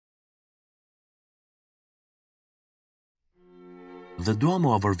The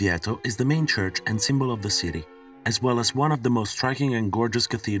Duomo of Orvieto is the main church and symbol of the city, as well as one of the most striking and gorgeous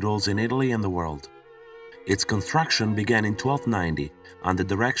cathedrals in Italy and the world. Its construction began in 1290 on the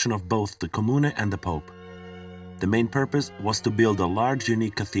direction of both the Commune and the Pope. The main purpose was to build a large,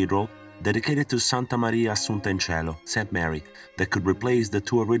 unique cathedral dedicated to Santa Maria Assunta in Cielo, St. Mary, that could replace the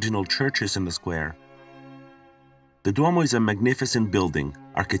two original churches in the square. The Duomo is a magnificent building,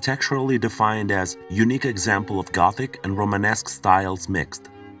 architecturally defined as unique example of Gothic and Romanesque styles mixed.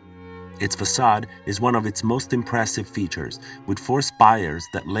 Its facade is one of its most impressive features, with 4 spiers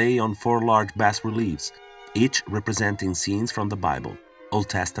that lay on 4 large bas-reliefs, each representing scenes from the Bible, Old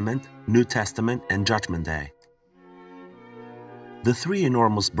Testament, New Testament, and Judgment Day. The 3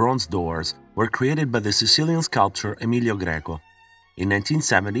 enormous bronze doors were created by the Sicilian sculptor Emilio Greco. In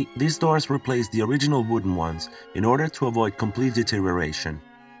 1970, these doors replaced the original wooden ones in order to avoid complete deterioration.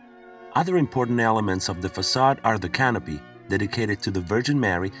 Other important elements of the facade are the canopy, dedicated to the Virgin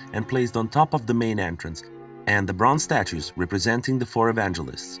Mary and placed on top of the main entrance, and the bronze statues representing the 4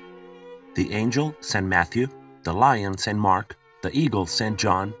 Evangelists: the angel, St. Matthew; the lion, St. Mark; the eagle, St.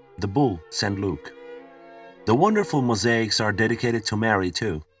 John; the bull, St. Luke. The wonderful mosaics are dedicated to Mary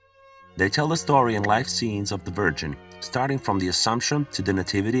too. They tell the story and life scenes of the Virgin, starting from the Assumption to the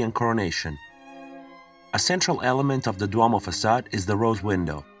Nativity and Coronation. A central element of the Duomo facade is the rose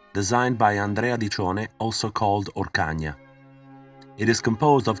window, designed by Andrea di Cione, also called Orcagna. It is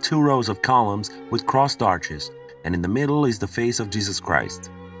composed of 2 rows of columns with crossed arches, and in the middle is the face of Jesus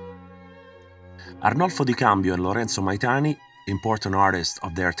Christ. Arnolfo di Cambio and Lorenzo Maitani, important artists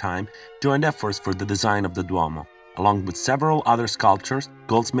of their time, joined efforts for the design of the Duomo, along with several other sculptors,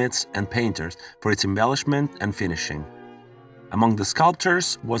 goldsmiths, and painters for its embellishment and finishing. Among the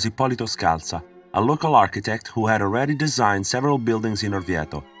sculptors was Ippolito Scalza, a local architect who had already designed several buildings in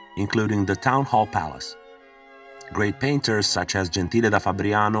Orvieto, including the Town Hall Palace. Great painters such as Gentile da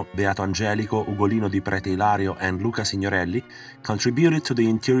Fabriano, Beato Angelico, Ugolino di Prete Ilario, and Luca Signorelli contributed to the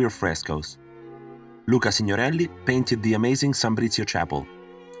interior frescoes. Luca Signorelli painted the amazing Sambrizio Chapel.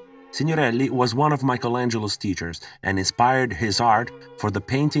 Signorelli was one of Michelangelo's teachers and inspired his art for the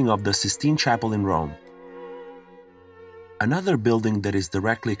painting of the Sistine Chapel in Rome. Another building that is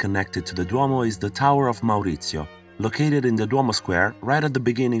directly connected to the Duomo is the Tower of Maurizio, located in the Duomo Square right at the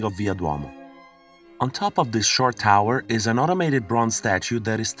beginning of Via Duomo. On top of this short tower is an automated bronze statue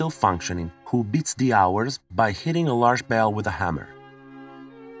that is still functioning, who beats the hours by hitting a large bell with a hammer.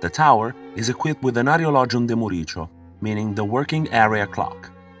 The tower is equipped with an Ariologium de Muricio, meaning the working area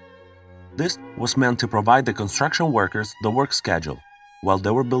clock. This was meant to provide the construction workers the work schedule while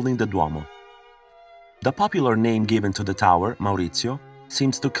they were building the Duomo. The popular name given to the tower, Maurizio,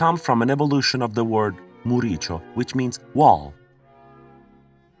 seems to come from an evolution of the word muricio, which means wall.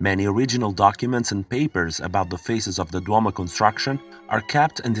 Many original documents and papers about the phases of the Duomo construction are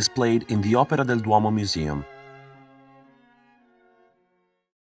kept and displayed in the Opera del Duomo Museum.